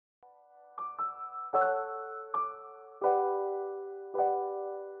Hello,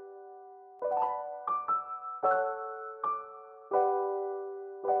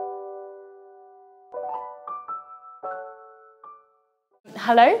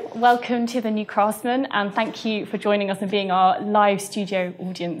 welcome to the New Craftsmen, and thank you for joining us and being our live studio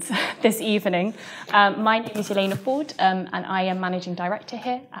audience this evening. My name is Yelena and I am Managing Director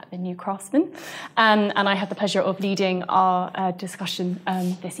here at the New Craftsmen, and I have the pleasure of leading our discussion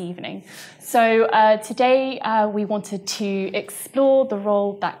this evening. So today we wanted to explore the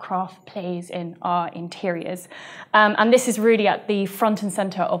role that craft plays in our interiors, and this is really at the front and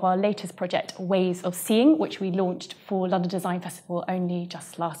centre of our latest project, Ways of Seeing, which we launched for London Design Festival only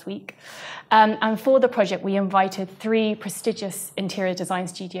just last week. And for the project, we invited 3 prestigious interior design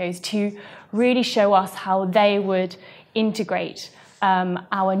studios to really show us how they would integrate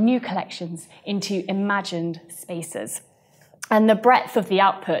our new collections into imagined spaces. And the breadth of the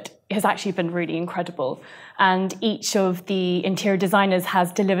output has actually been really incredible. And each of the interior designers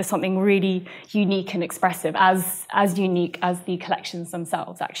has delivered something really unique and expressive, as unique as the collections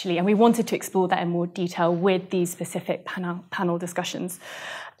themselves, actually. And we wanted to explore that in more detail with these specific panel discussions.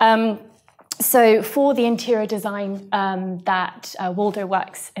 So for the interior design that Waldo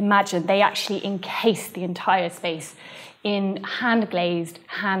Works imagined, they actually encased the entire space in hand-glazed,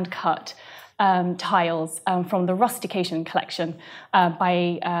 hand-cut tiles from the Rustication collection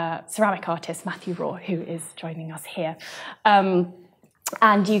by ceramic artist Matthew Raw, who is joining us here.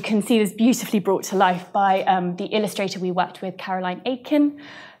 And you can see this beautifully brought to life by the illustrator we worked with, Caroline Aiken,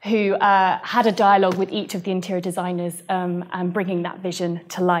 who had a dialogue with each of the interior designers and bringing that vision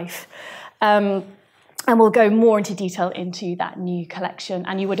to life. And we'll go more into detail into that new collection,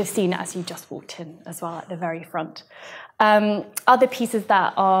 and you would have seen it as you just walked in as well at the very front. Other pieces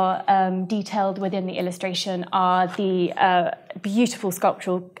that are detailed within the illustration are the beautiful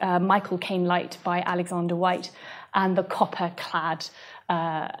sculptural Michael Caine light by Alexander White and the copper-clad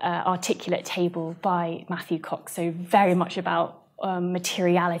articulate table by Matthew Cox, so very much about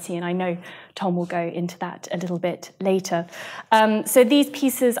materiality, and I know Tom will go into that a little bit later. So these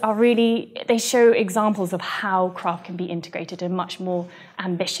pieces are really, they show examples of how craft can be integrated in much more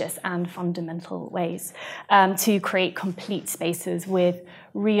ambitious and fundamental ways to create complete spaces with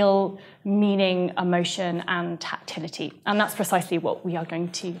real meaning, emotion, and tactility. And that's precisely what we are going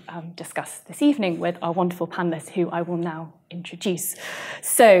to discuss this evening with our wonderful panelists, who I will now introduce.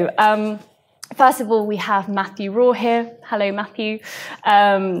 So, first of all, we have Matthew Raw here. Hello, Matthew.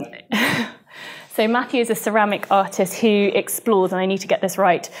 So Matthew is a ceramic artist who explores, and I need to get this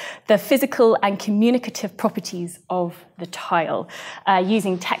right, the physical and communicative properties of the tile,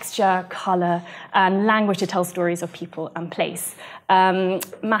 using texture, colour, and language to tell stories of people and place.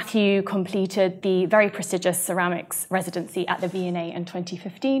 Matthew completed the very prestigious ceramics residency at the V&A in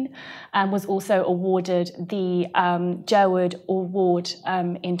 2015 and was also awarded the Jerwood Award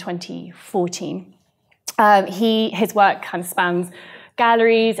in 2014. His work kind of spans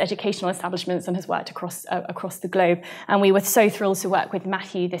galleries, educational establishments, and has worked across the globe. And we were so thrilled to work with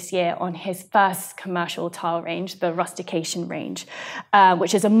Matthew this year on his first commercial tile range, the Rustication range,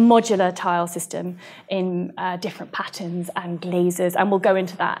 which is a modular tile system in different patterns and glazes. And we'll go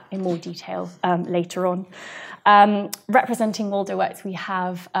into that in more detail later on. Representing Waldo Works, we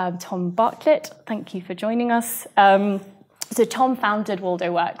have Tom Bartlett. Thank you for joining us. So Tom founded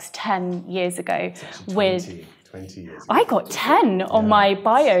Waldo Works 10 years ago with... 20 years ago. I got 10 on my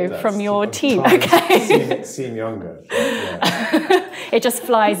bio from your team. Okay. Seem younger. Yeah. It just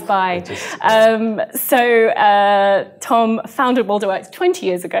flies by. Tom founded Waldo Works 20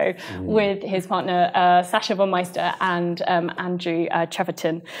 years ago with his partner Sasha von Meister and Andrew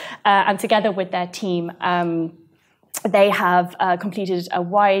Treverton. And together with their team, they have completed a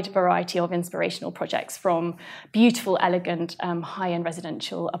wide variety of inspirational projects, from beautiful, elegant, high-end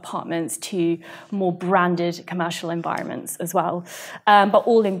residential apartments to more branded commercial environments as well, but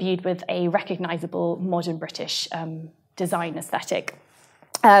all imbued with a recognisable modern British design aesthetic.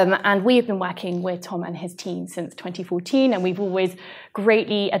 And we have been working with Tom and his team since 2014, and we've always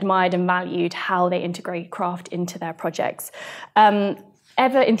greatly admired and valued how they integrate craft into their projects.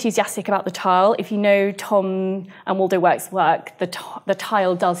 Ever enthusiastic about the tile. If you know Tom and Waldo Works' work, the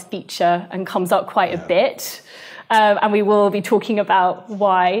tile does feature and comes up quite a bit. And we will be talking about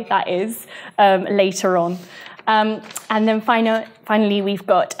why that is later on. And then finally, we've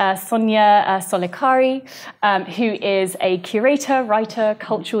got Sonia Solicari, who is a curator, writer,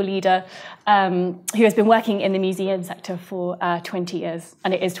 cultural leader, who has been working in the museum sector for 20 years.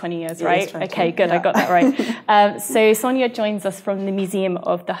 And it is 20 years, right? 20. Okay, good, yeah. I got that right. So Sonia joins us from the Museum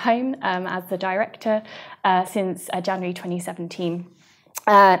of the Home as the director since January 2017.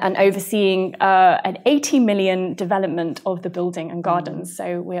 and overseeing an 80 million development of the building and gardens.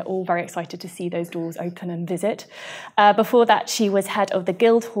 So we're all very excited to see those doors open and visit. Before that, she was head of the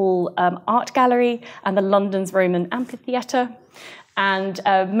Guildhall Art Gallery and the London's Roman Amphitheatre, and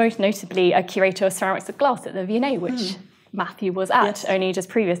most notably a curator of ceramics of glass at the V&A, which Matthew was at only just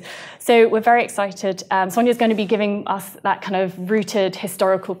previous. So we're very excited. Sonia's going to be giving us that kind of rooted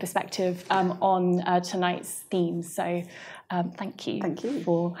historical perspective on tonight's themes. So thank you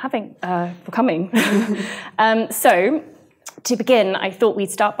for coming. So to begin, I thought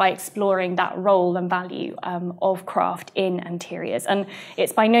we'd start by exploring that role and value of craft in interiors. And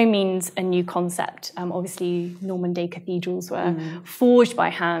it's by no means a new concept. Obviously, Norman day cathedrals were forged by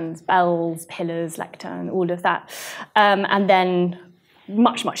hand, bells, pillars, lectern, all of that. And then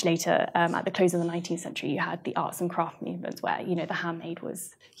much, much later, at the close of the 19th century, you had the arts and craft movements where, you know, the handmade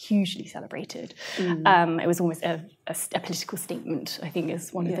was hugely celebrated. It was almost a political statement, I think,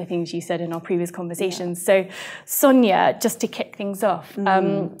 is one of the things you said in our previous conversations. So, Sonia, just to kick things off,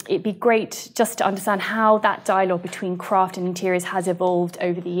 it'd be great just to understand how that dialogue between craft and interiors has evolved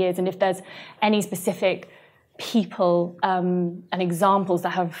over the years, and if there's any specific people and examples that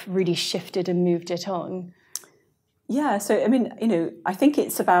have really shifted and moved it on. Yeah, so I mean, you know, I think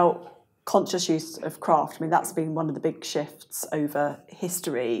it's about conscious use of craft. I mean, that's been one of the big shifts over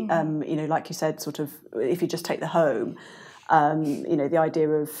history. You know, like you said, sort of, if you just take the home, you know, the idea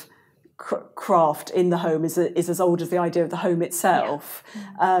of craft in the home is as old as the idea of the home itself.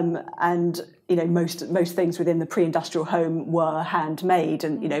 And you know, most things within the pre-industrial home were handmade,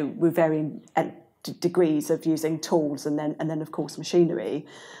 and you know, with varying degrees of using tools and then of course machinery.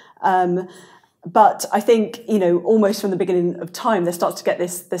 But I think, you know, almost from the beginning of time, there starts to get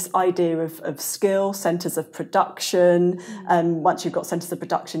this idea of skill, centres of production. Once you've got centres of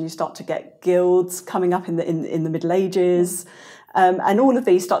production, you start to get guilds coming up in the Middle Ages. And all of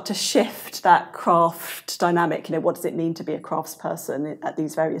these start to shift that craft dynamic. You know, what does it mean to be a craftsperson at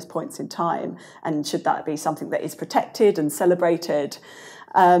these various points in time? And should that be something that is protected and celebrated?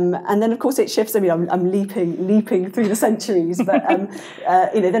 And then, of course, it shifts. I mean, I'm leaping through the centuries, but,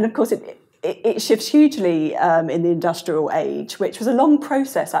 you know, then, of course, it shifts hugely in the industrial age, which was a long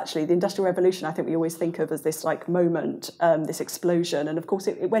process, actually. The Industrial Revolution, I think we always think of as this like moment, this explosion. And of course,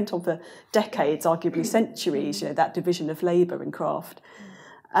 it went on for decades, arguably centuries, you know, that division of labour and craft.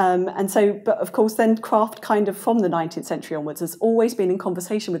 And so, but of course, then craft kind of from the 19th century onwards has always been in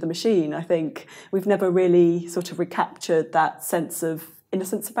conversation with the machine. I think we've never really sort of recaptured that sense of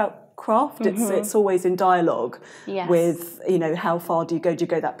innocence about craft. It's always in dialogue with, you know, how far do you go? Do you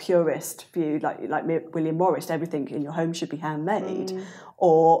go that purist view, like William Morris, everything in your home should be handmade?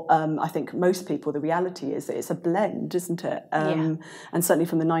 Or I think most people, the reality is that it's a blend, isn't it? And certainly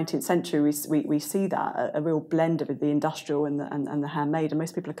from the 19th century, we see that, a real blend of the industrial and the handmade, and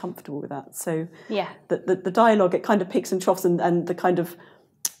most people are comfortable with that. So the dialogue, it kind of peaks and troughs, and the kind of,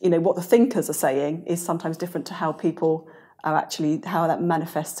 you know, what the thinkers are saying is sometimes different to how people are actually, how that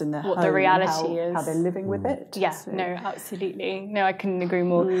manifests in their home, the reality is, how they're living with it. No, absolutely. No, I couldn't agree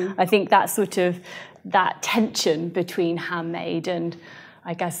more. I think that sort of, that tension between handmade and,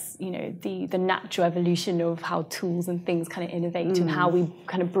 I guess, you know, the natural evolution of how tools and things kind of innovate and how we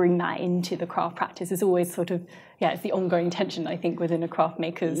kind of bring that into the craft practice is always sort of, it's the ongoing tension, I think, within a craft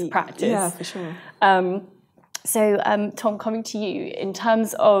maker's practice. Yeah, for sure. So, Tom, coming to you, in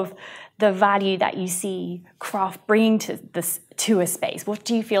terms of the value that you see craft bringing to a space, what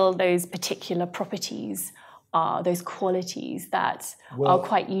do you feel those particular properties are, those qualities that are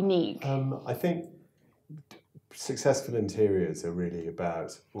quite unique? I think successful interiors are really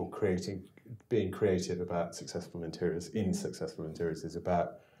about, being creative about successful interiors, successful interiors is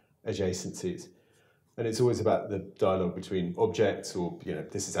about adjacencies. And it's always about the dialogue between objects, or, you know,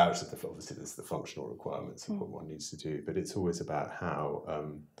 this is out of obviously there's the functional requirements of what one needs to do, but it's always about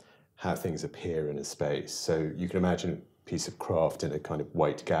how things appear in a space. So you can imagine a piece of craft in a kind of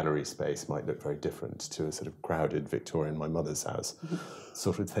white gallery space might look very different to a sort of crowded Victorian my mother's house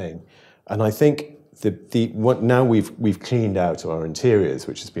sort of thing. And I think now we've cleaned out our interiors,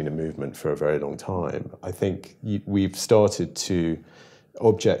 which has been a movement for a very long time. I think we've started to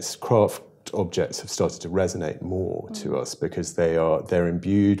craft objects have started to resonate more to us because they're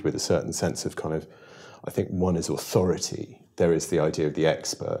imbued with a certain sense of kind of, I think one is authority. There is the idea of the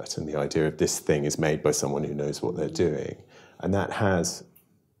expert and the idea of this thing is made by someone who knows what they're doing. And that has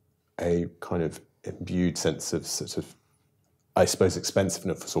a kind of imbued sense of sort of, I suppose,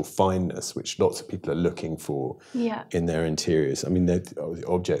 expensiveness or fineness, which lots of people are looking for in their interiors. I mean, the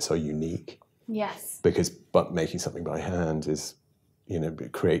objects are unique. Yes. But making something by hand is,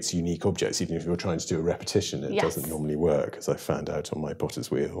 it creates unique objects. Even if you're trying to do a repetition, it doesn't normally work, as I found out on my potter's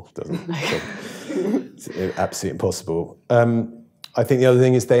wheel. It's absolutely impossible. I think the other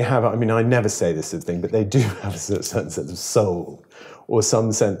thing is they have, I mean, I never say this sort of thing, but they do have a certain sense of soul, or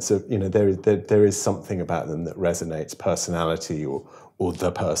some sense of, there is something about them that resonates, personality, or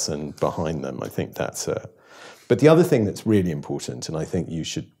the person behind them. I think that's but the other thing that's really important, and I think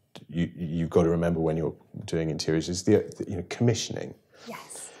you've got to remember when you're doing interiors, is the commissioning.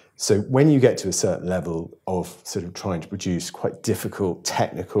 Yes. So when you get to a certain level of sort of trying to produce quite difficult,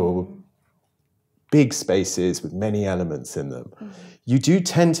 technical, big spaces with many elements in them, you do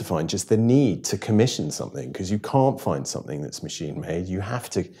tend to find just the need to commission something, because you can't find something that's machine made. You have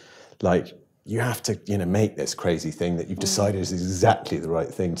to make this crazy thing that you've decided is exactly the right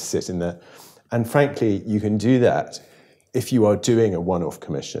thing to sit in there. And frankly, you can do that if you are doing a one-off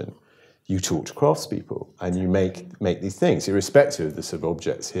commission. You talk to craftspeople and you make these things, irrespective of the sort of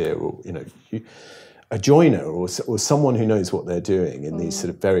objects here, or a joiner or someone who knows what they're doing in these sort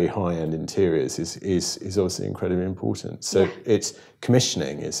of very high-end interiors is obviously incredibly important. So it's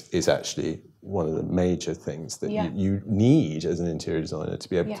commissioning is actually one of the major things that you need as an interior designer to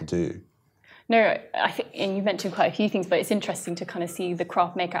be able to do. No, I think, and you mentioned quite a few things, but it's interesting to kind of see the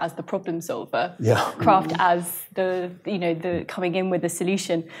craft maker as the problem solver, craft as the coming in with the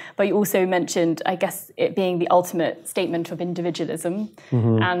solution. But you also mentioned, I guess, it being the ultimate statement of individualism,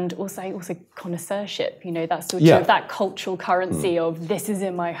 and also connoisseurship. That sort of that cultural currency of, this is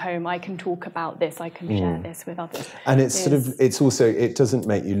in my home, I can talk about this, I can share this with others. And it doesn't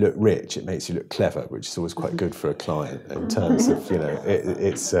make you look rich; it makes you look clever, which is always quite good for a client in terms of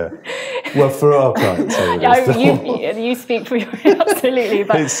for our clients. You speak for your absolutely,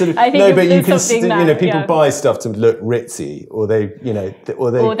 but it's sort of, I think no, but you can people that, buy stuff to look ritzy, or they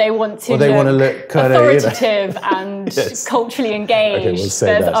want to look kind authoritative and culturally engaged. Okay, we'll say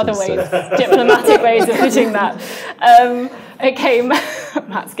There's other ways, diplomatic ways of putting that. Okay,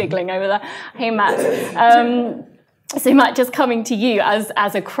 Matt's giggling over there. Hey, Matt. So Matt, just coming to you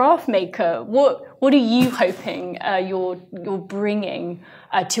as a craft maker, what are you hoping you're bringing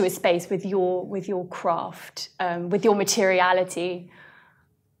to a space with your craft, with your materiality?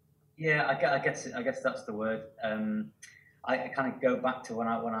 Yeah, I guess that's the word. I kind of go back to when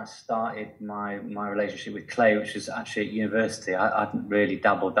I started my relationship with clay, which was actually at university. I hadn't really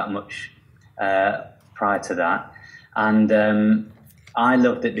dabbled that much prior to that, and I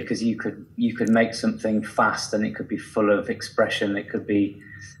loved it because you could make something fast, and it could be full of expression. It could be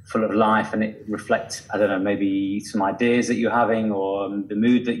full of life, and it reflects, I don't know, maybe some ideas that you're having, or the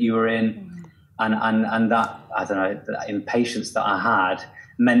mood that you were in, and that, I don't know, that impatience that I had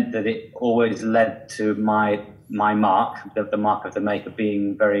meant that it always led to my mark, the mark of the maker,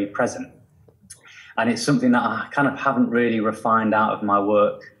 being very present. And it's something that I kind of haven't really refined out of my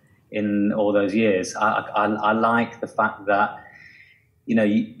work in all those years. I like the fact that,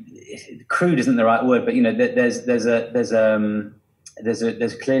 crude isn't the right word, but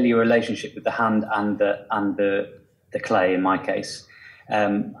there's clearly a relationship with the hand and the clay in my case,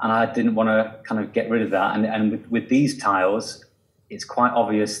 and I didn't want to kind of get rid of that. And with these tiles, it's quite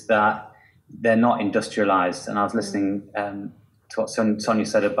obvious that they're not industrialized. And I was listening to what Sonia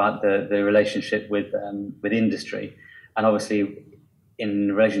said about the relationship with industry, and obviously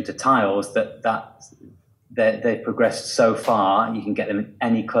in relation to tiles, they've progressed so far. You can get them in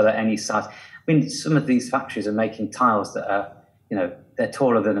any color, any size. I mean, some of these factories are making tiles that are, they're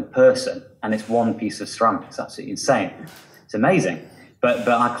taller than a person, and it's one piece of ceramic. It's absolutely insane. It's amazing, but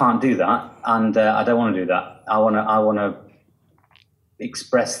I can't do that, and I don't want to do that. I want to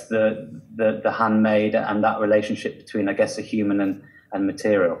express the handmade and that relationship between, I guess, a human and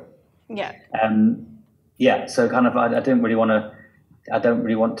material. Yeah. So kind of, I don't really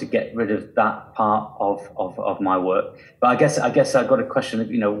want to get rid of that part of my work. But I guess I got a question of,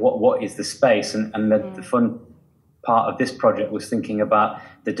 what is the space, and the fun part of this project was thinking about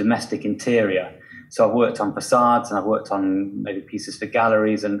the domestic interior. So I've worked on facades, and I've worked on maybe pieces for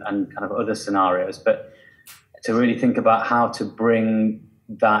galleries and kind of other scenarios, but to really think about how to bring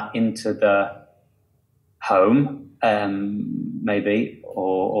that into the home, maybe,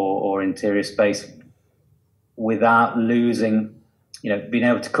 or interior space, without losing, being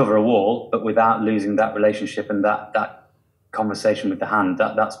able to cover a wall, but without losing that relationship and that conversation with the hand.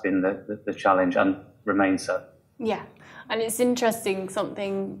 That's been the challenge, and remains so. Yeah, and it's interesting,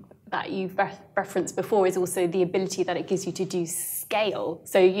 something that you've referenced before is also the ability that it gives you to do scale.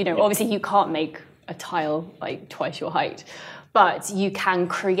 So, obviously you can't make a tile like twice your height, but you can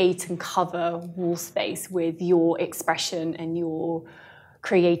create and cover wall space with your expression and your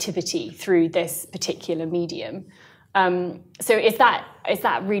creativity through this particular medium. So is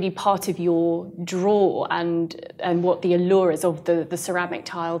that really part of your draw and what the allure is of the ceramic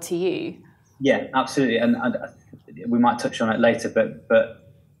tile to you? Yeah, absolutely, and we might touch on it later, but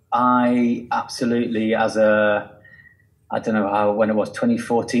I absolutely, as I don't know how, when it was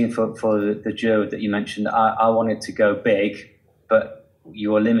 2014 for the jury that you mentioned, I wanted to go big, but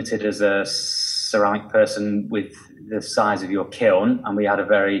you are limited as a ceramic person with the size of your kiln, and we had a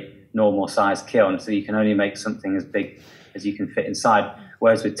very normal sized kiln, so you can only make something as big as you can fit inside.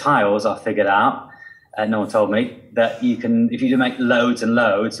 Whereas with tiles, I figured out, no one told me, that you can, if you make loads and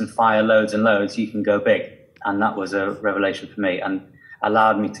loads and fire loads and loads, you can go big. And that was a revelation for me, and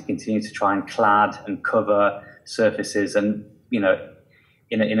allowed me to continue to try and clad and cover surfaces, and in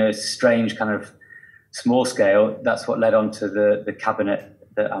a strange kind of small scale. That's what led on to the cabinet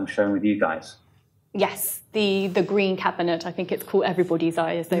that I'm showing with you guys. Yes, the green cabinet, I think it's caught everybody's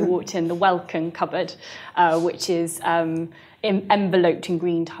eye as they walked in, the welcome cupboard, which is enveloped in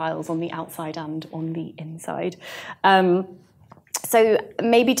green tiles on the outside and on the inside. So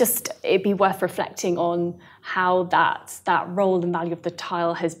maybe just it'd be worth reflecting on how that role and value of the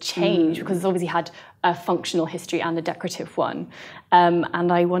tile has changed, because it's obviously had a functional history and a decorative one.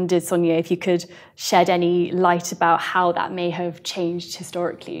 And I wondered, Sonia, if you could shed any light about how that may have changed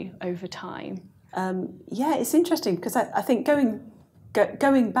historically over time. Yeah, it's interesting because I think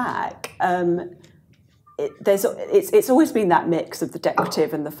going back, it's always been that mix of the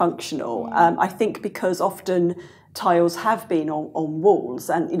decorative and the functional. I think because often tiles have been on walls,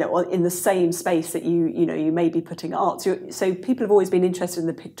 and in the same space that you may be putting art. So people have always been interested in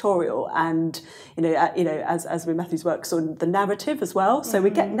the pictorial, and as with Matthew's work, sort of the narrative as well. So we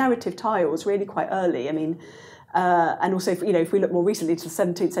get narrative tiles really quite early. I mean. And also, if we look more recently to the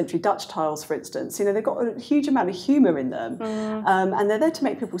 17th century Dutch tiles, for instance, they've got a huge amount of humour in them, and they're there to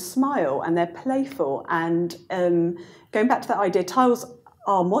make people smile, and they're playful. And going back to that idea, tiles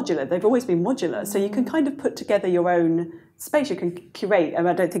are modular. They've always been modular, so you can kind of put together your own space. You can curate.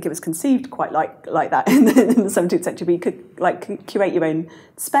 I don't think it was conceived quite like that in the 17th century, but you could curate your own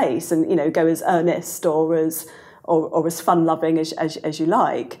space and go as earnest or as fun-loving as you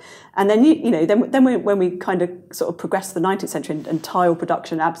like. And then then when we kind of sort of progress to the 19th century and tile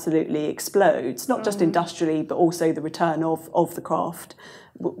production absolutely explodes, not just industrially but also the return of the craft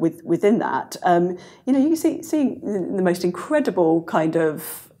within that. You can see the most incredible kind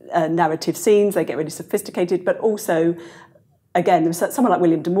of narrative scenes. They get really sophisticated, but also, again, there's someone like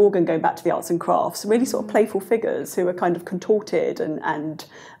William de Morgan, going back to the arts and crafts, really sort of playful figures who are kind of contorted and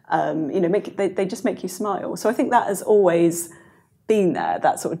they just make you smile. So I think that has always been there,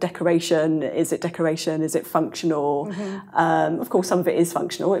 that sort of decoration. Is it decoration? Is it functional? Of course, some of it is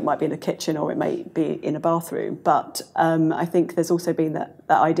functional. It might be in a kitchen or it might be in a bathroom. But I think there's also been that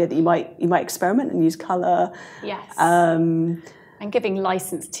idea that you might experiment and use colour. Yes. And giving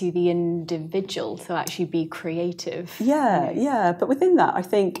license to the individual to actually be creative. Yeah. But within that, I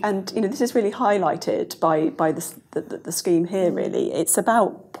think, and this is really highlighted by the scheme here. Really, it's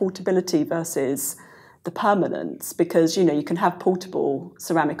about portability versus the permanence, because you can have portable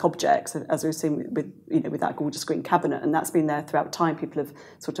ceramic objects, as we've seen with that gorgeous green cabinet, and that's been there throughout time. People have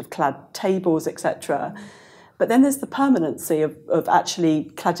sort of clad tables, etc. But then there's the permanency of actually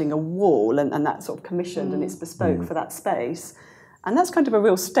cladding a wall, and that's sort of commissioned and it's bespoke for that space. And that's kind of a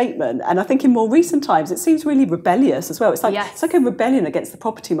real statement. And I think in more recent times, it seems really rebellious as well. It's like a rebellion against the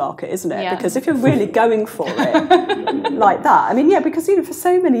property market, isn't it? Yeah. Because if you're really going for it like that, I mean, because for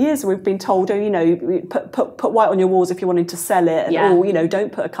so many years we've been told, put white on your walls if you're wanting to sell it, and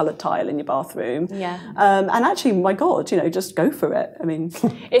don't put a coloured tile in your bathroom. Yeah. And actually, my God, just go for it. I mean,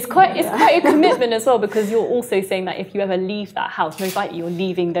 it's quite a commitment as well, because you're also saying that if you ever leave that house, most likely you're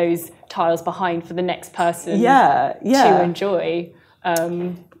leaving those tiles behind for the next person to enjoy.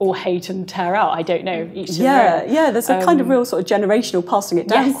 Or hate and tear out. I don't know. There's a kind of real sort of generational passing it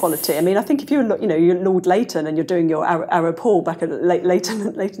down quality. I mean, I think if you're Lord Leighton and you're doing your Arab Hall back at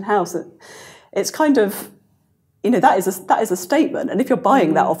Leighton House, it's kind of that is a statement. And if you're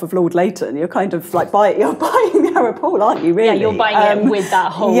buying that off of Lord Leighton, you're kind of like buying the Arab Hall, aren't you? Really? Yeah, you're buying it with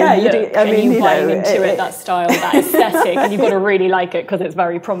that whole look. You're buying into it, that style, that aesthetic, and you've got to really like it because it's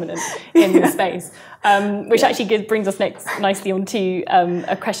very prominent in the space. Which actually brings us nicely onto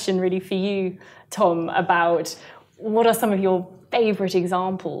a question really for you, Tom, about what are some of your favourite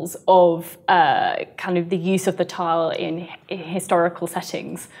examples of kind of the use of the tile in historical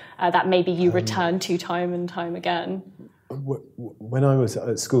settings that maybe you return to time and time again? When I was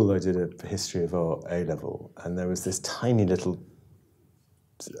at school, I did a history of art A-level, and there was this tiny little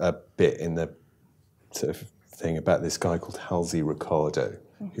bit in the sort of thing about this guy called Halsey Ricardo,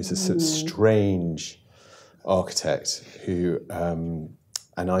 who's a sort of strange architect who, and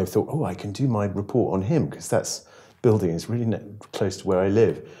I thought, oh, I can do my report on him because that's building is really close to where I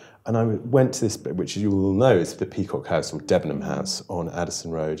live. And I went to this, which you will know is the Peacock House or Debenham House on Addison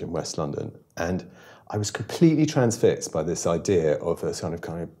Road in West London. And I was completely transfixed by this idea of a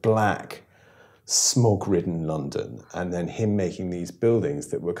kind of black, smog-ridden London, and then him making these buildings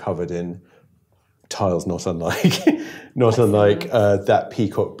that were covered in tiles, not unlike that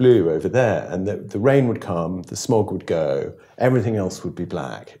peacock blue over there. And the rain would come, the smog would go, everything else would be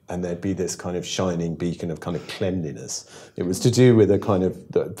black, and there'd be this kind of shining beacon of kind of cleanliness. It was to do with a kind of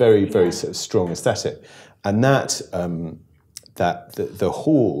very, very sort of strong aesthetic. And that the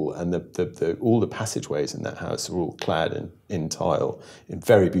hall and all the passageways in that house are all clad in tile,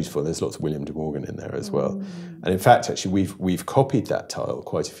 very beautiful. There's lots of William de Morgan in there as well. And in fact, actually, we've copied that tile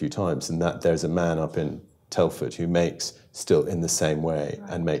quite a few times, and that there's a man up in Telford who makes still in the same way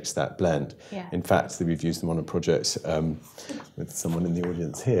and makes that blend. Yeah. In fact, we've used them on a project with someone in the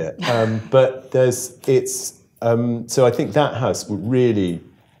audience here. But so I think that house really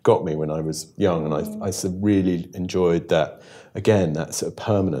got me when I was young, and I sort of really enjoyed that. Again, that sort of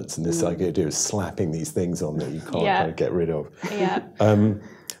permanence and this idea of slapping these things on that you can't kind of get rid of. Yeah.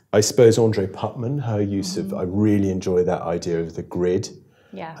 I suppose Andre Putman, her use of, I really enjoy that idea of the grid.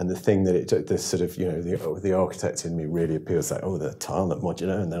 Yeah. And the thing that the sort of, the architect in me really appeals, like, oh, the tile, that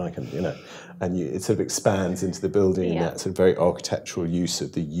modular, and then I can, and it sort of expands into the building, and that sort of very architectural use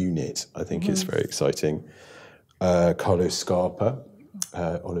of the unit, I think is very exciting. Carlo Scarpa,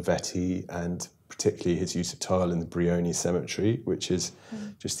 Olivetti, and particularly his use of tile in the Brioni Cemetery, which is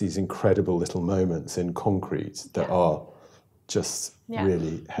just these incredible little moments in concrete that are just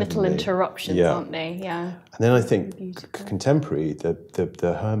really heavenly. Little interruptions, aren't they? Yeah. And then I think contemporary,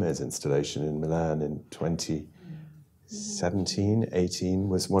 the Hermes installation in Milan in 2017, 18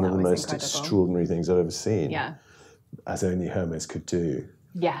 was one of the most extraordinary things I've ever seen. Yeah. As only Hermes could do.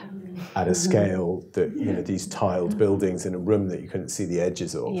 Yeah. At a scale that, these tiled buildings in a room that you couldn't see the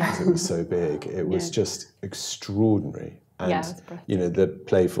edges of because it was so big. It was just extraordinary. And, the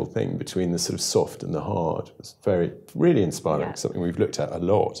playful thing between the sort of soft and the hard was really inspiring, something we've looked at a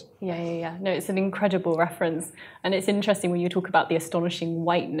lot. Yeah. No, it's an incredible reference. And it's interesting when you talk about the astonishing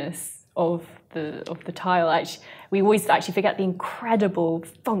whiteness of the tile. Actually, we always actually forget the incredible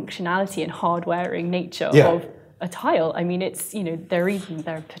functionality and hard-wearing nature of a tile. I mean, it's,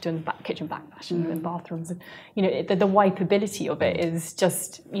 they're put in kitchen backwash and bathrooms, and, the wipeability of it is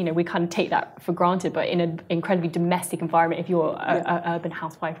just, we kind of take that for granted, but in an incredibly domestic environment, if you're an urban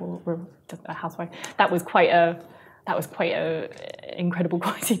housewife or a housewife, that was quite a incredible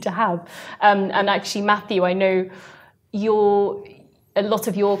quality to have. And actually, Matthew, I know a lot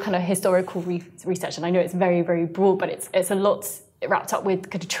of your kind of historical research, and I know it's very, very broad, but it's a lot wrapped up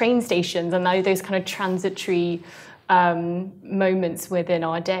with kind of train stations and those kind of transitory moments within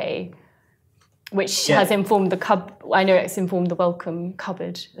our day, which has informed I know it's informed the welcome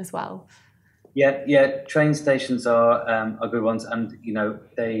cupboard as well. Yeah. Train stations are good ones, and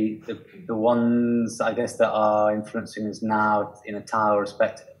the ones I guess that are influencing us now in a tile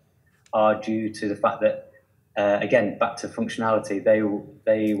respect are due to the fact that again, back to functionality, they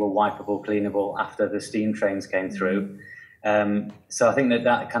were wipeable, cleanable after the steam trains came through. So I think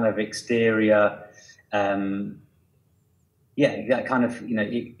that kind of exterior, that kind of,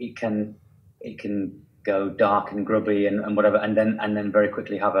 it can go dark and grubby and whatever, and then very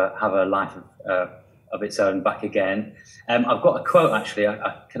quickly have a life of its own back again. I've got a quote actually.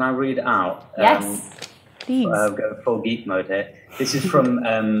 Can I read it out? Yes, please. Go full geek mode here. This is from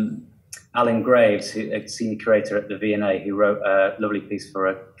Alan Graves, a senior curator at the V&A, who wrote a lovely piece for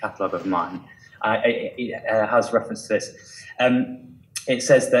a catalogue of mine. It has reference to this. It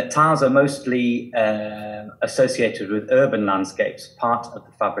says that tiles are mostly associated with urban landscapes, part of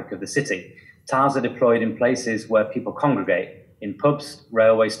the fabric of the city. Tiles are deployed in places where people congregate, in pubs,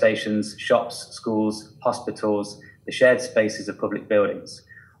 railway stations, shops, schools, hospitals, the shared spaces of public buildings.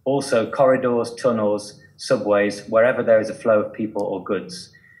 Also corridors, tunnels, subways, wherever there is a flow of people or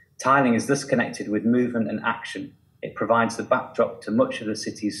goods. Tiling is thus connected with movement and action. It provides the backdrop to much of the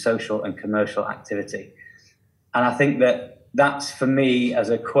city's social and commercial activity. And I think that's for me as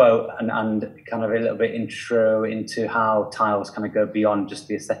a quote and kind of a little bit intro into how tiles kind of go beyond just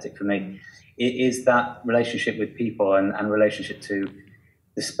the aesthetic for me. It is that relationship with people and relationship to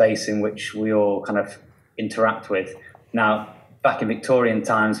the space in which we all kind of interact with. Now, back in Victorian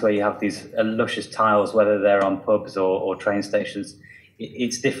times where you have these luscious tiles, whether they're on pubs or train stations,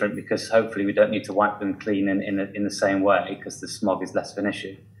 it's different because hopefully we don't need to wipe them clean in the same way because the smog is less of an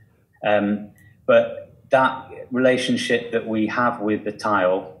issue. But that relationship that we have with the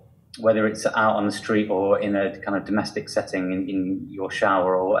tile whether it's out on the street or in a kind of domestic setting in your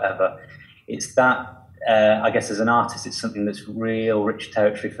shower or whatever. It's that, I guess as an artist, it's something that's real rich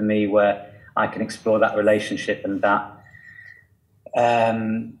territory for me, where I can explore that relationship and that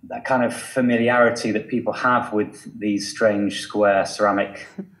kind of familiarity that people have with these strange square ceramic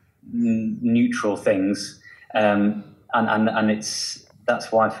neutral things. And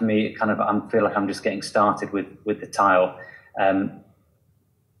that's why for me, I feel like I'm just getting started with the tile.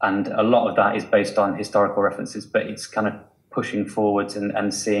 And a lot of that is based on historical references, but it's kind of pushing forwards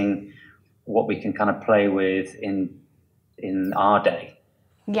and seeing what we can kind of play with in our day.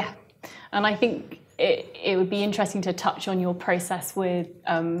 Yeah, and I think it would be interesting to touch on your process with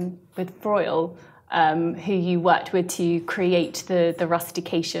Broyle, who you worked with to create the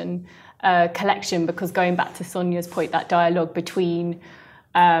rustication collection, because going back to Sonia's point, that dialogue between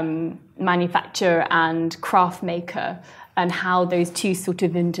manufacturer and craft maker, and how those two sort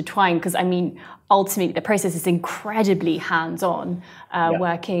of intertwine, because I mean, ultimately the process is incredibly hands-on,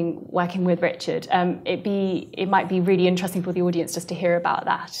 working with Richard. It might be really interesting for the audience just to hear about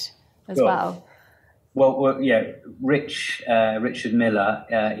that as well. Well, yeah, Richard Miller,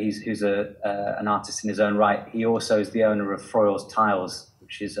 who's an artist in his own right. He also is the owner of Froyle's Tiles,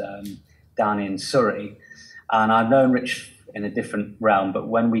 which is down in Surrey. And I've known Rich in a different realm, but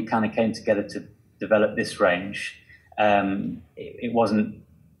when we kind of came together to develop this range, it wasn't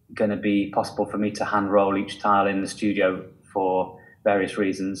going to be possible for me to hand roll each tile in the studio for various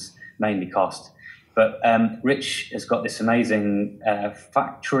reasons, mainly cost. But Rich has got this amazing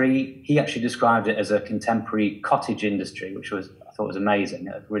factory. He actually described it as a contemporary cottage industry, which I thought was amazing.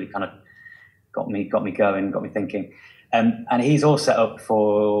 It really kind of got me going, got me thinking. And he's all set up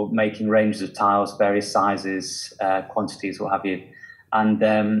for making ranges of tiles, various sizes, quantities, what have you.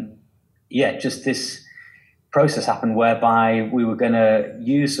 And just this process happened whereby we were going to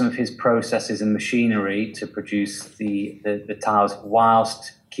use some of his processes and machinery to produce the tiles,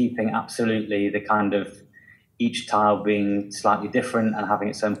 whilst keeping absolutely the kind of each tile being slightly different and having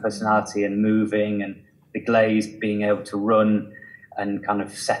its own personality and moving, and the glaze being able to run and kind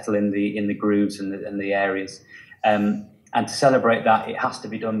of settle in the grooves and the areas. And to celebrate that, it has to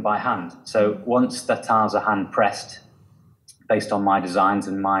be done by hand. So once the tiles are hand pressed, based on my designs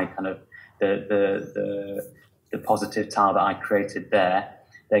and my kind of the positive tile that I created there,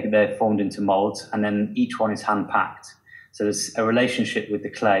 they're formed into molds, and then each one is hand packed. So there's a relationship with the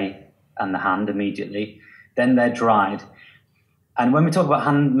clay and the hand immediately. Then they're dried. And when we talk about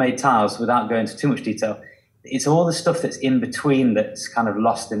handmade tiles, without going into too much detail, it's all the stuff that's in between that's kind of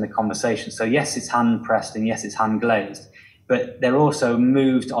lost in the conversation. So yes, it's hand pressed, and yes, it's hand glazed, but they're also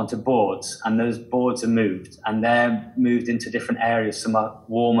moved onto boards, and those boards are moved, and they're moved into different areas. Some are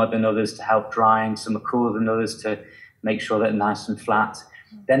warmer than others to help drying, some are cooler than others to make sure that they're nice and flat.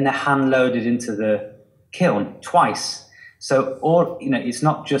 Then they're hand loaded into the kiln twice. So it's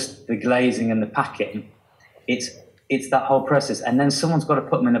not just the glazing and the packing, it's that whole process. And then someone's got to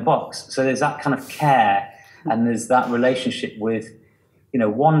put them in a box. So there's that kind of care, and there's that relationship with,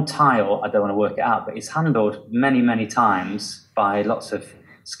 one tile, I don't want to work it out, but it's handled many, many times by lots of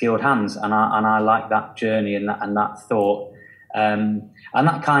skilled hands. And I like that journey and that thought. And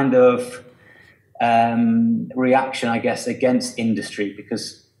that kind of reaction, I guess, against industry,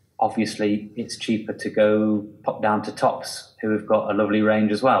 because obviously it's cheaper to go pop down to Tops, who have got a lovely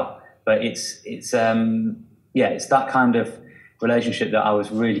range as well. But it's that kind of relationship that I was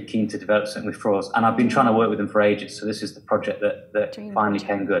really keen to develop something with Froyle's, and I've been trying to work with them for ages. So this is the project that finally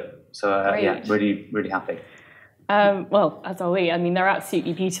came good. So really, really happy. Well, as are we. I mean, they're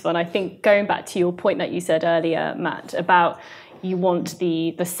absolutely beautiful, and I think going back to your point that you said earlier, Matt, about you want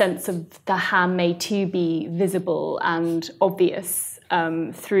the sense of the handmade to be visible and obvious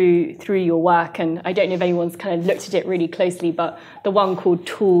through your work. And I don't know if anyone's kind of looked at it really closely, but the one called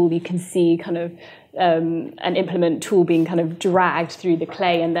Tool, you can see kind of an implement tool being kind of dragged through the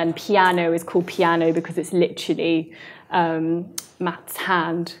clay, and then Piano is called Piano because it's literally Matt's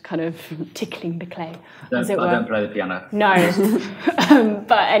hand kind of tickling the clay. I don't play the piano. No.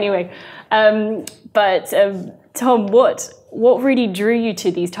 But anyway, Tom, what really drew you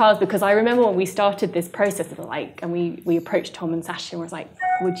to these tiles? Because I remember when we started this process, and we approached Tom and Sasha and was like,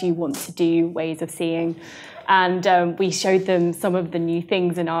 would you want to do Ways of Seeing? And we showed them some of the new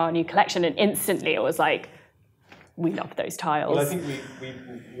things in our new collection, and instantly it was like, we love those tiles. Well, I think we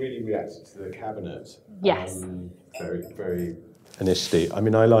really reacted to the cabinet. Yes. Very, very initially. I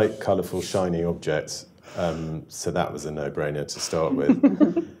mean, I like colourful, shiny objects, so that was a no-brainer to start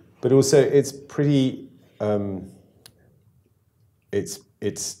with. But also, it's pretty...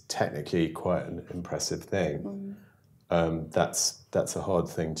 it's technically quite an impressive thing. that's a hard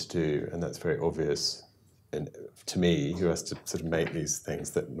thing to do, and that's very obvious. And to me, who has to sort of make these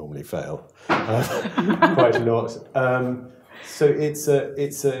things that normally fail, quite a lot. So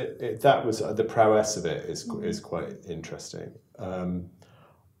that was the prowess of it is quite interesting.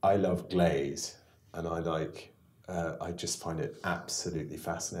 I love glaze, and I just find it absolutely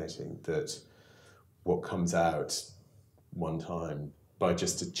fascinating that what comes out one time by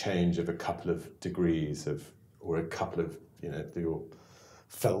just a change of a couple of degrees or a couple of, your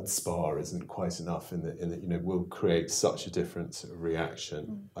feldspar isn't quite enough in the will create such a different sort of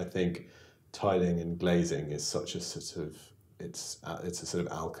reaction. I think tiling and glazing is such a sort of it's a sort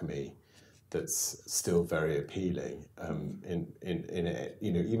of alchemy that's still very appealing. In it,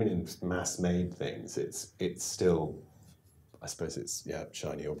 even in mass-made things, it's still, I suppose it's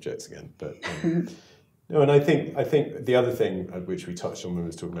shiny objects again. But no, and I think the other thing which we touched on when we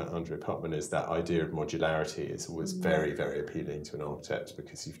was talking about under apartment is that idea of modularity is always very, very appealing to an architect,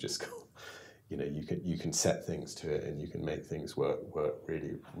 because you've just got, you can set things to it and you can make things work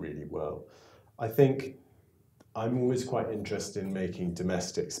really, really well. I think I'm always quite interested in making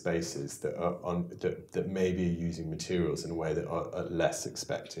domestic spaces that are that maybe are using materials in a way that are less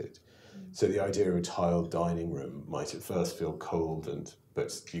expected. So the idea of a tiled dining room might at first feel cold,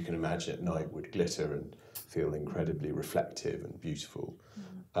 but you can imagine at night would glitter and feel incredibly reflective and beautiful.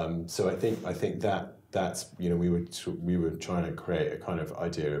 So I think that's we were trying to create a kind of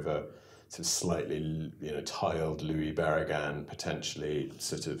idea of a sort of slightly tiled Louis Barragan potentially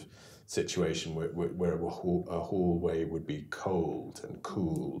sort of situation where a hallway would be cold and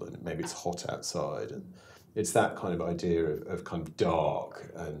cool, and maybe it's hot outside, and it's that kind of idea of kind of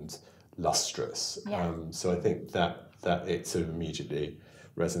dark and lustrous. So I think that it sort of immediately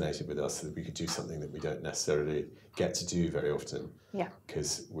resonated with us, that we could do something that we don't necessarily get to do very often.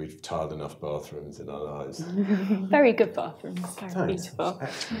 Because we've tiled enough bathrooms in our lives. Very good bathrooms, very beautiful.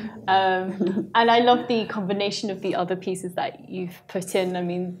 And I love the combination of the other pieces that you've put in. I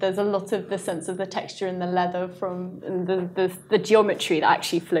mean, there's a lot of the sense of the texture in the leather from the geometry that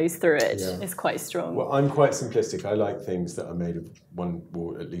actually flows through it is quite strong. Well, I'm quite simplistic. I like things that are made of one,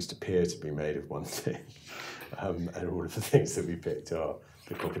 or at least appear to be made of one thing. And all of the things that we picked are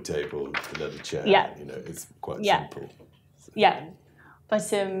the copper table, the leather chair. It's quite simple.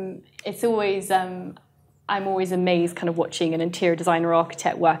 But it's always, I'm always amazed kind of watching an interior designer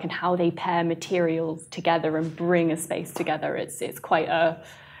architect work and how they pair materials together and bring a space together. It's quite a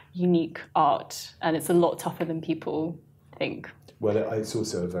unique art, and it's a lot tougher than people think. Well, it's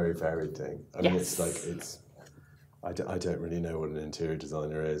also a very varied thing. I mean, I don't really know what an interior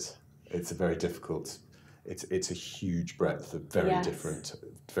designer is. It's a very difficult, it's a huge breadth of very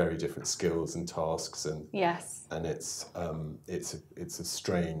different skills and tasks, and and it's a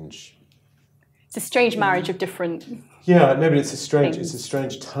strange marriage of different but it's a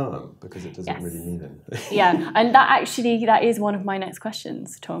strange term, because it doesn't really mean anything. And that is one of my next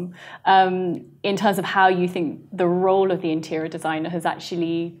questions, Tom, in terms of how you think the role of the interior designer has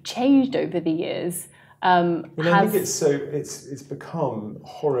actually changed over the years. I think it's become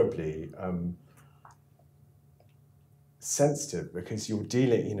horribly sensitive, because you're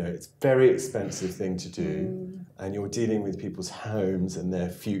dealing, it's a very expensive thing to do, and you're dealing with people's homes and their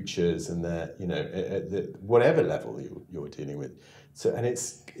futures and their, at whatever level you're dealing with. So, and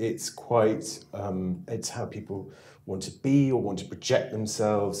it's quite, it's how people want to be or want to project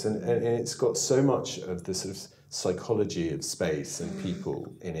themselves, and it's got so much of the sort of psychology of space and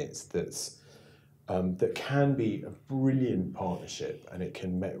people in it that's that can be a brilliant partnership, and it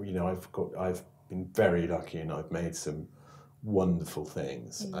can, I've been very lucky, and I've made some wonderful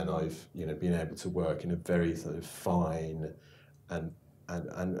things, and I've been able to work in a very sort of fine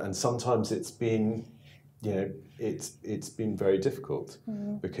and sometimes it's been it's been very difficult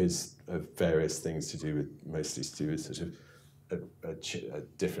because of various things mostly to do with sort of a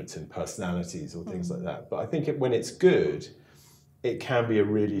difference in personalities or things like that. But I think when it's good, it can be a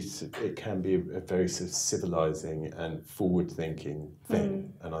very sort of civilizing and forward-thinking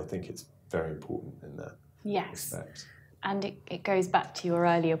thing, and I think it's very important in that respect. And it goes back to your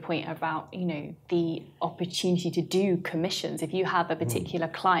earlier point about, the opportunity to do commissions. If you have a particular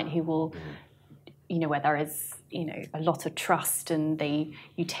client who will, where there is, a lot of trust, and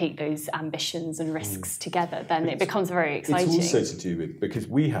you take those ambitions and risks together, then it becomes very exciting. It's also to do with, because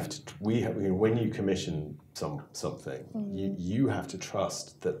we have when you commission something, you have to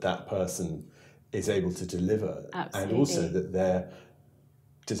trust that person is able to deliver. Absolutely. And also that their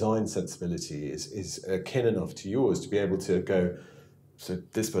design sensibility is akin enough to yours to be able to go, so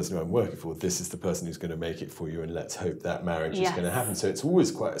this person who I'm working for, this is the person who's going to make it for you, and let's hope that marriage is going to happen. So it's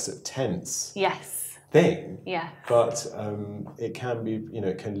always quite a sort of tense thing. Yeah. But it can be,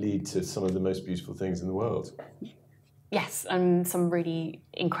 it can lead to some of the most beautiful things in the world. Yes, and some really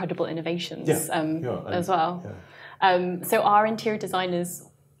incredible innovations as well. Yeah. So are interior designers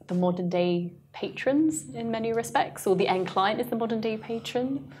the modern day patrons in many respects, or the end client is the modern day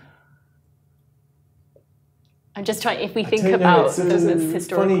patron? I'm just trying, if we think about them as historical figures.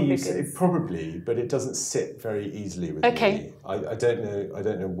 Funny you say, probably, but it doesn't sit very easily with me. I don't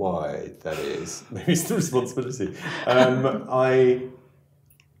know why that is. Maybe it's the responsibility. I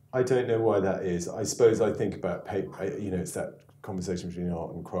don't know why that is. I suppose I think about it's that conversation between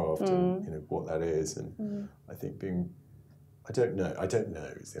art and craft, and what that is, and I think I don't know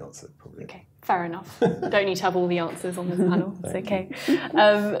is the answer probably. Okay, fair enough. Don't need to have all the answers on this panel. It's okay.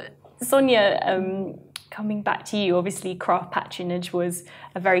 Sonia, coming back to you, obviously craft patronage was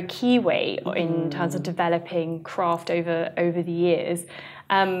a very key way in terms of developing craft over the years.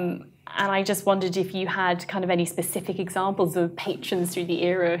 And I just wondered if you had kind of any specific examples of patrons through the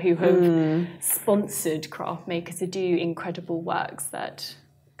era who have sponsored craft makers to do incredible works that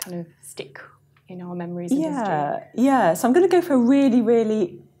kind of stick in our memories and history. Yeah. So I'm going to go for a really,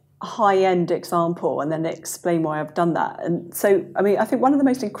 really high-end example and then explain why I've done that. And so, I think one of the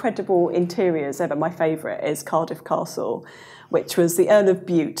most incredible interiors ever, my favourite, is Cardiff Castle, which was the Earl of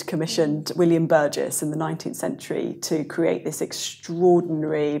Bute commissioned William Burgess in the 19th century to create this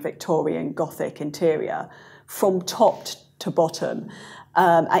extraordinary Victorian Gothic interior from top to bottom.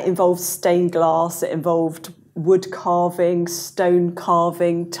 It involved stained glass, it involved wood carving, stone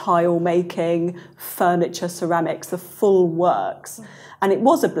carving, tile making, furniture, ceramics, the full works. And it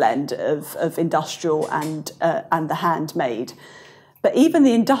was a blend of industrial and the handmade. But even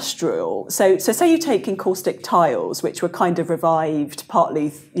the industrial, so say you take encaustic tiles, which were kind of revived partly,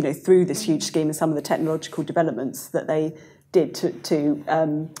 through this huge scheme and some of the technological developments that they did to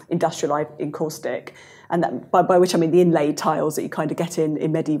industrialise encaustic, and that, by which I mean the inlaid tiles that you kind of get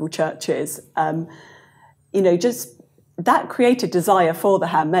in medieval churches. Just that created desire for the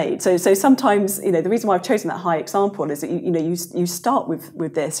handmade. So sometimes, the reason why I've chosen that high example is that you start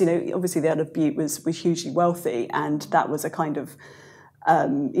with this. Obviously the Earl of Bute was hugely wealthy, and that was a kind of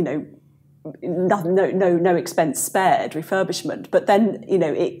no expense spared refurbishment. But then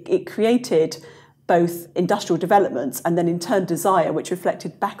it created both industrial developments and then in turn desire, which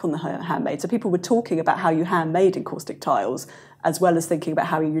reflected back on the handmade. So people were talking about how you handmade encaustic tiles, as well as thinking about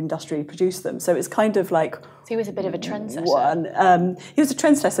how you industrially produce them. So it's kind of like... So he was a bit of a trendsetter. He was a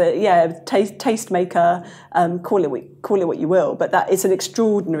trendsetter, taste maker, call it what you will, but that it's an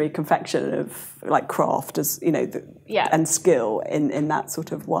extraordinary confection of like craft, as and skill in that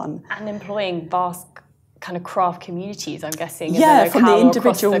sort of one. And employing vast kind of craft communities, I'm guessing. From the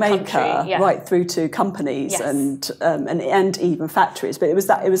individual maker right through to companies and even factories. But it was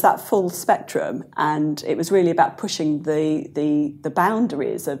that full spectrum, and it was really about pushing the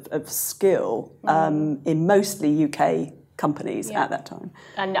boundaries of skill in mostly UK companies at that time.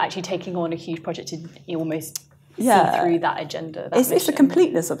 And actually taking on a huge project to almost see through that agenda. It's the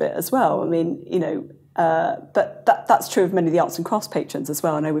completeness of it as well. But that's true of many of the arts and crafts patrons as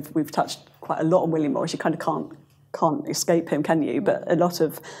well. I know we've touched quite a lot on William Morris. You kind of can't escape him, can you? But a lot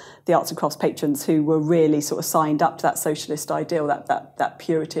of the arts and crafts patrons who were really sort of signed up to that socialist ideal, that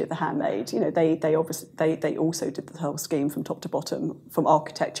purity of the handmade. They obviously they also did the whole scheme from top to bottom, from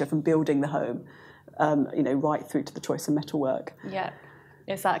architecture, from building the home, right through to the choice of metalwork. Yeah,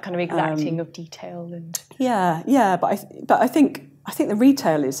 it's that kind of exacting of detail and. But I think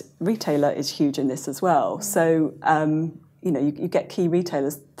the retailer is huge in this as well. So you get key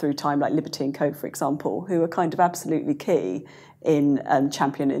retailers through time like Liberty & Co, for example, who are kind of absolutely key in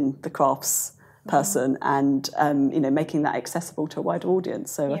championing the crafts person and making that accessible to a wider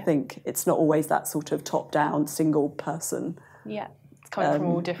audience. So I think it's not always that sort of top-down single person. Yeah, it's coming from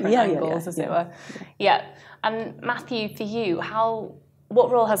all different angles, as it were. Yeah, and Matthew, for you, what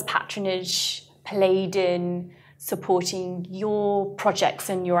role has patronage played in supporting your projects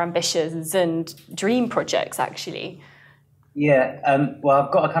and your ambitions and dream projects, actually? Yeah, well,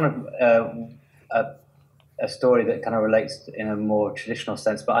 I've got a kind of a story that kind of relates in a more traditional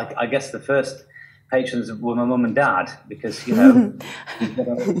sense, but I guess the first patrons were my mum and dad, because you've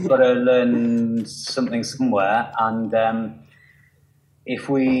got to learn something somewhere, and if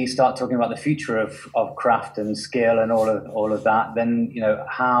we start talking about the future of craft and skill and all of that, then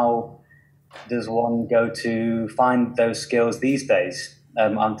how does one go to find those skills these days?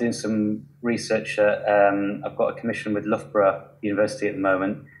 I'm doing some research. I've got a commission with Loughborough University at the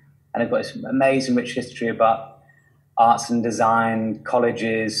moment, and I've got this amazing rich history about arts and design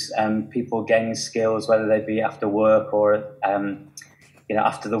colleges and people gaining skills, whether they be after work or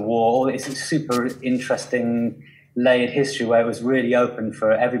after the war. It's a super interesting layered history where it was really open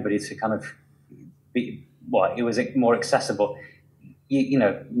for everybody to kind of be, it was more accessible.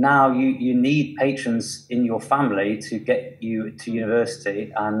 Now you need patrons in your family to get you to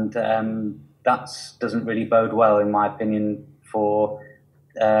university, and that doesn't really bode well, in my opinion, for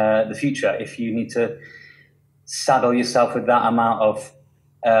the future. If you need to saddle yourself with that amount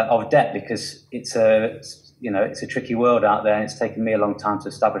of debt, because it's a tricky world out there, and it's taken me a long time to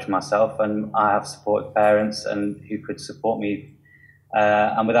establish myself, and I have supportive parents and who could support me.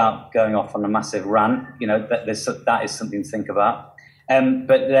 And without going off on a massive rant, that is something to think about.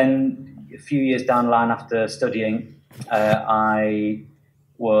 But then a few years down the line after studying, I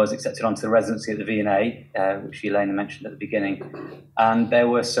was accepted onto the residency at the V&A, which Yelena mentioned at the beginning. And there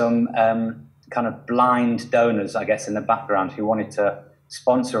were some kind of blind donors, I guess, in the background who wanted to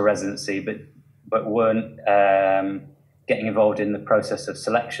sponsor a residency, but weren't getting involved in the process of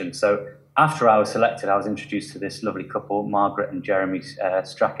selection. So after I was selected, I was introduced to this lovely couple, Margaret and Jeremy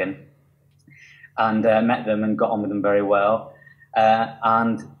Strachan, and met them and got on with them very well.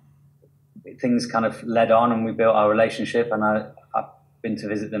 And things kind of led on, and we built our relationship, and I've been to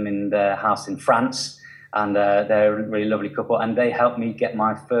visit them in their house in France, and they're a really lovely couple, and they helped me get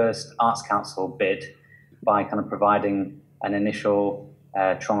my first Arts Council bid by kind of providing an initial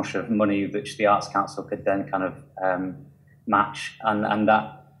tranche of money which the Arts Council could then kind of match, and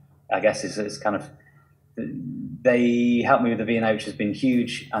that, I guess, is kind of, they helped me with the V&A, which has been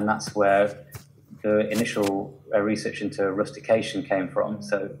huge, and that's where the initial research into rustication came from.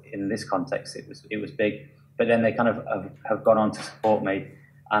 So in this context, it was big, but then they kind of have gone on to support me,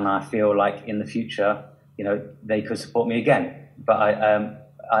 and I feel like in the future, they could support me again. But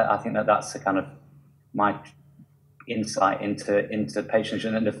I think that's the kind of my insight into patronage,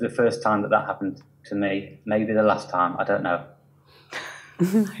 and the first time that happened to me, maybe the last time, I don't know.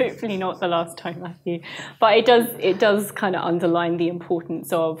 Hopefully not the last time, Matthew. But it does kind of underline the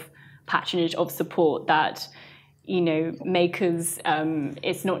importance of patronage, of support, that makers,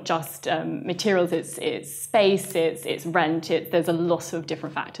 it's not just materials, it's space, it's rent, there's a lot of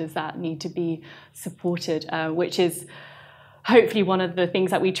different factors that need to be supported, which is hopefully one of the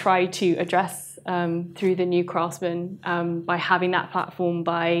things that we try to address through the new Craftsmen, by having that platform,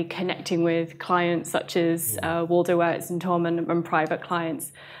 by connecting with clients such as Waldo and Tom and private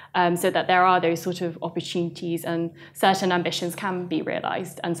clients, so that there are those sort of opportunities, and certain ambitions can be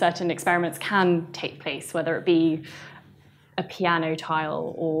realised, and certain experiments can take place, whether it be a piano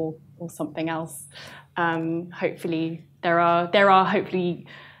tile or something else. Hopefully there are hopefully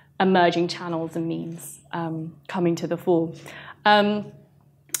emerging channels and means coming to the fore.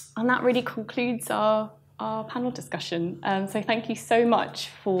 And that really concludes our panel discussion. So thank you so much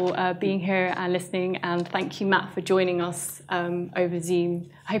for being here and listening, and thank you, Matt, for joining us over Zoom.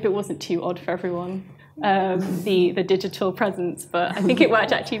 I hope it wasn't too odd for everyone, the digital presence, but I think it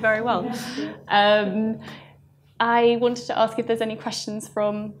worked actually very well. I wanted to ask if there's any questions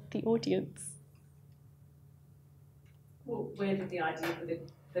from the audience. Well, where did the idea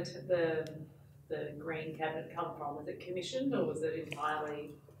for the green cabinet come from? Was it commissioned, or was it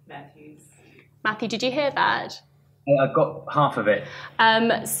entirely Matthew's? Matthew, did you hear that? I got half of it.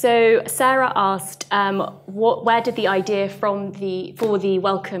 So Sarah asked, where did the idea for the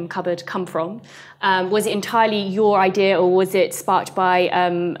welcome cupboard come from? Was it entirely your idea, or was it sparked by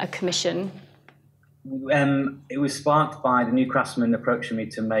a commission? It was sparked by the new Craftsmen approaching me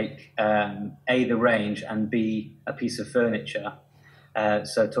to make A, the range, and B, a piece of furniture.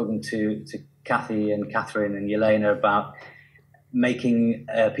 So talking to Kathy and Catherine and Yelena about making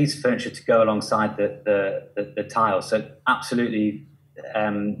a piece of furniture to go alongside the tile. So absolutely,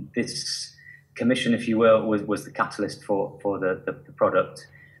 this commission, if you will, was the catalyst for the product.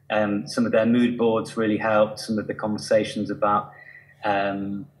 Some of their mood boards really helped. Some of the conversations about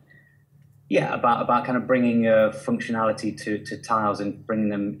kind of bringing functionality to tiles and bringing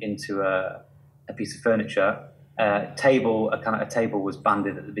them into a piece of furniture. A table was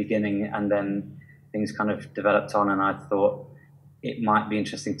banded at the beginning, and then things kind of developed on, and I thought it might be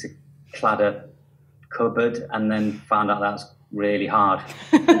interesting to clad a cupboard, and then found out that was really hard.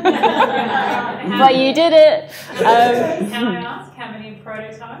 But you did it. Can I ask how many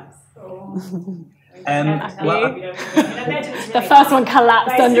prototypes? Or... the first one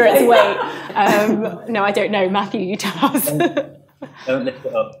collapsed under its weight. No, I don't know. Matthew, you tell us. Don't lift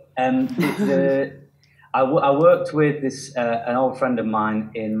it up. I worked with an old friend of mine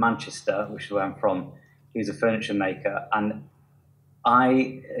in Manchester, which is where I'm from. He's a furniture maker, and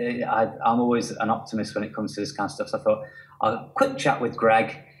I'm always an optimist when it comes to this kind of stuff. So I thought, I'll quick chat with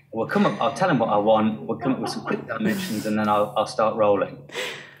Greg. We'll come up. I'll tell him what I want. We'll come up with some quick dimensions, and then I'll start rolling.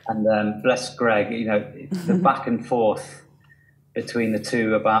 And bless Greg, you know, the back and forth between the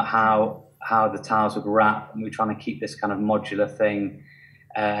two about how the tiles would wrap, and we're trying to keep this kind of modular thing.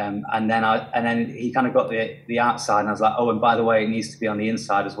 And then he kind of got the outside, and I was like, oh, and by the way, it needs to be on the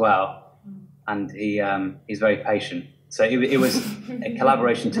inside as well. And he's very patient. So it was a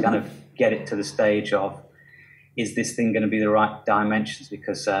collaboration to kind of get it to the stage of, is this thing going to be the right dimensions?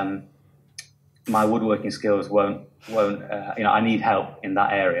 Because my woodworking skills won't I need help in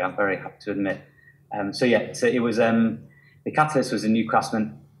that area. I'm very happy to admit. So it was the Catalyst was a new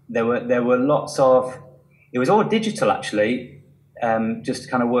Craftsman. There were lots of, it was all digital actually, just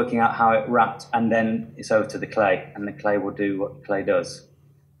kind of working out how it wrapped, and then it's over to the clay, and the clay will do what the clay does.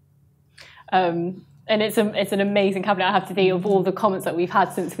 And it's an amazing cabinet. I have to say, of all the comments that we've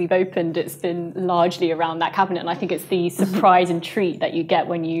had since we've opened, it's been largely around that cabinet. And I think it's the surprise and treat that you get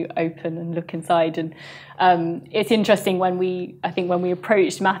when you open and look inside. And it's interesting when we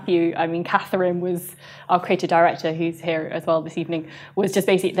approached Matthew, I mean, Catherine was our creative director, who's here as well this evening, was just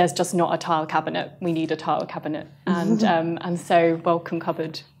basically, there's just not a tile cabinet. We need a tile cabinet. And so Welcome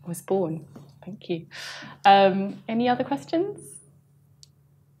Cupboard was born. Thank you. Any other questions?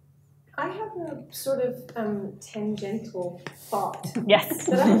 I have a sort of tangential thought yes.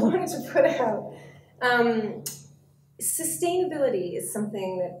 that I wanted to put out. Sustainability is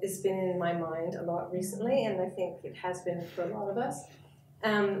something that has been in my mind a lot recently, and I think it has been for a lot of us.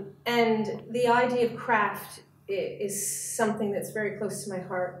 And the idea of craft is something that's very close to my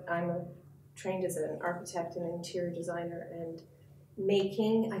heart. I'm trained as an architect and an interior designer, and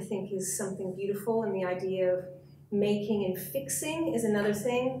making, I think, is something beautiful, and the idea of making and fixing is another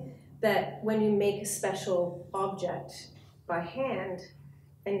thing. That when you make a special object by hand,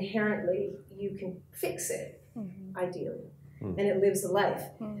 inherently you can fix it, ideally, and it lives a life.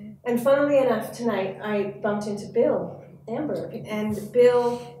 And funnily enough, tonight I bumped into Bill Amberg, and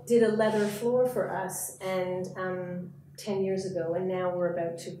Bill did a leather floor for us, and 10 years ago, and now we're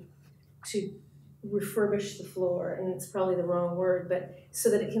about to refurbish the floor, and it's probably the wrong word, but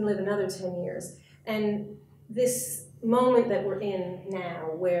so that it can live another 10 years. And this moment that we're in now,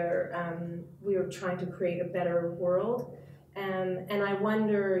 where we are trying to create a better world, and I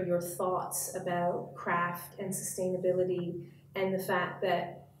wonder your thoughts about craft and sustainability, and the fact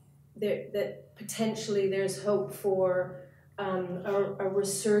that that potentially there's hope for a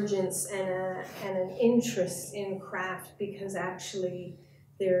resurgence and an interest in craft, because actually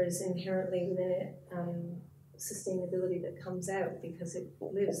there is inherently within it sustainability that comes out because it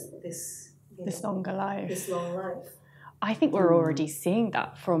lives this longer life. This long life. I think we're already seeing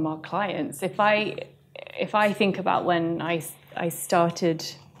that from our clients. If I think about when I started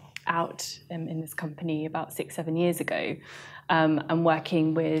out in this company about 6-7 years ago, and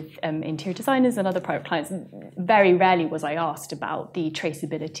working with interior designers and other private clients, very rarely was I asked about the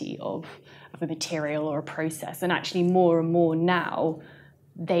traceability of a material or a process. And actually more and more now,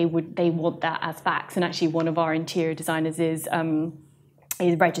 they want that as facts. And actually one of our interior designers is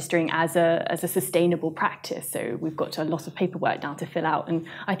registering as a sustainable practice. So we've got a lot of paperwork now to fill out, and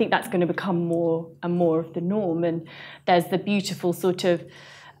I think that's going to become more and more of the norm. And there's the beautiful sort of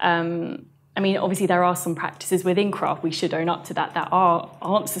I mean, obviously there are some practices within craft, we should own up to that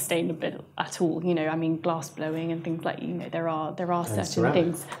aren't sustainable at all. You know, I mean, glass blowing and things like, you know, there are certain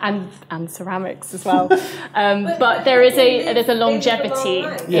ceramics. things, and ceramics as well. But there's a longevity,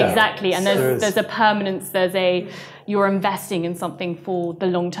 exactly, and there's a permanence. You're investing in something for the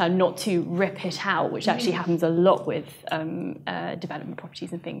long term, not to rip it out, which actually happens a lot with development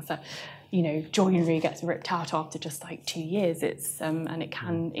properties and things. So, you know, joinery gets ripped out after just like 2 years. It's and it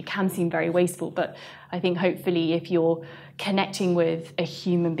can seem very wasteful. But I think hopefully, if you're connecting with a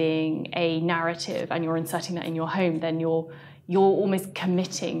human being, a narrative, and you're inserting that in your home, then you're almost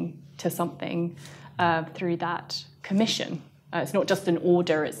committing to something through that commission. It's not just an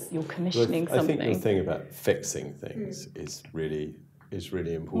order; you're commissioning something. I think the thing about fixing things is really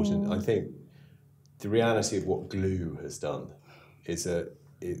important. I think the reality of what glue has done is to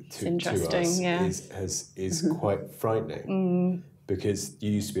us is quite frightening. Because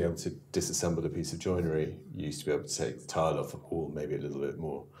you used to be able to disassemble a piece of joinery, you used to be able to take the tile off a wall, maybe a little bit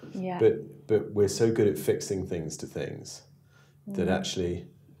more. Yeah. But we're so good at fixing things to things that actually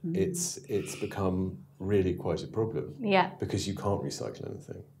it's become really quite a problem. Yeah. Because you can't recycle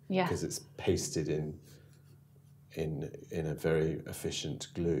anything. Yeah. Because it's pasted in a very efficient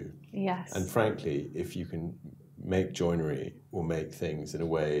glue. Yes. And frankly, if you can make joinery or make things in a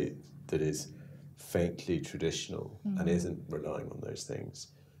way that is faintly traditional and isn't relying on those things,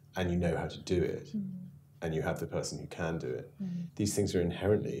 and you know how to do it, and you have the person who can do it, these things are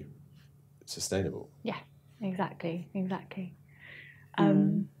inherently sustainable. Yeah, exactly.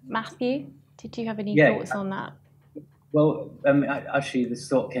 Matthew, did you have any thoughts on that? Well, actually, this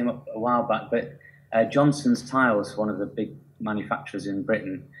thought came up a while back, but Johnson's Tiles, one of the big manufacturers in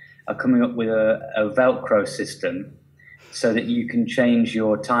Britain, are coming up with a Velcro system so that you can change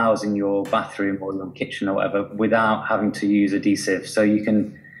your tiles in your bathroom or your kitchen or whatever without having to use adhesive. So you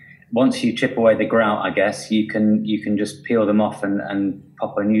can, once you chip away the grout, I guess, you can just peel them off and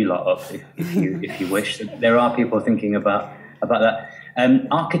pop a new lot up if you wish. There are people thinking about that.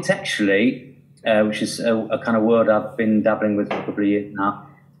 Architecturally, which is a kind of word I've been dabbling with for a couple of years now,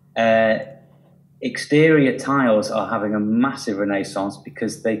 exterior tiles are having a massive renaissance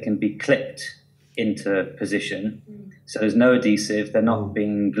because they can be clipped into position. So there's no adhesive. They're not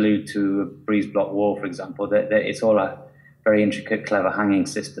being glued to a breeze block wall, for example. It's all a very intricate, clever hanging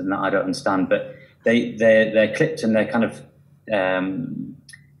system that I don't understand. But they're clipped and they're kind of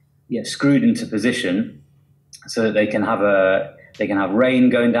screwed into position so that they can have rain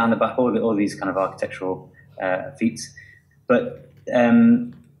going down the back. All these kind of architectural feats. But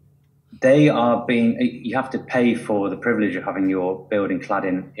they are you have to pay for the privilege of having your building clad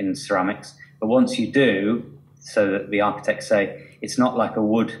in ceramics. But once you do, so that the architects say, it's not like a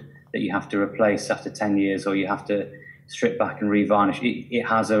wood that you have to replace after 10 years or you have to strip back and revarnish. It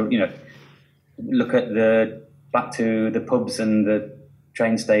has look at back to the pubs and the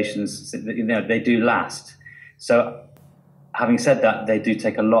train stations, they do last. So having said that, they do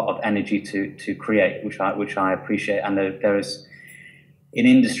take a lot of energy to create, which I appreciate. And there is, in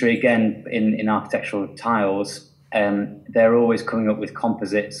industry, again, in architectural tiles, they're always coming up with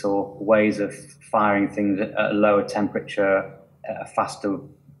composites or ways of firing things at a lower temperature, at a faster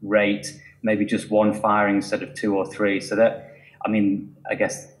rate, maybe just one firing instead of 2 or 3. So I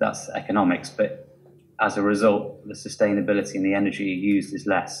guess that's economics, but as a result, the sustainability and the energy used is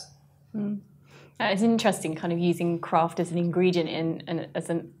less. It's interesting kind of using craft as an ingredient in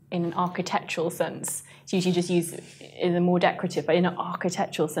an architectural sense. It's usually just used in a more decorative, but in an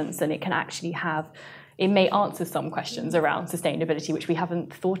architectural sense, then it can actually it may answer some questions around sustainability, which we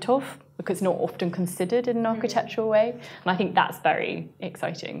haven't thought of because it's not often considered in an architectural way. And I think that's very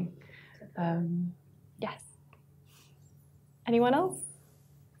exciting. Yes. Anyone else?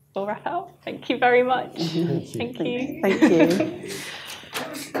 We'll wrap out. Thank you very much. Thank you. Thank you. That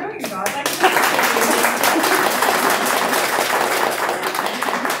was brilliant, guys.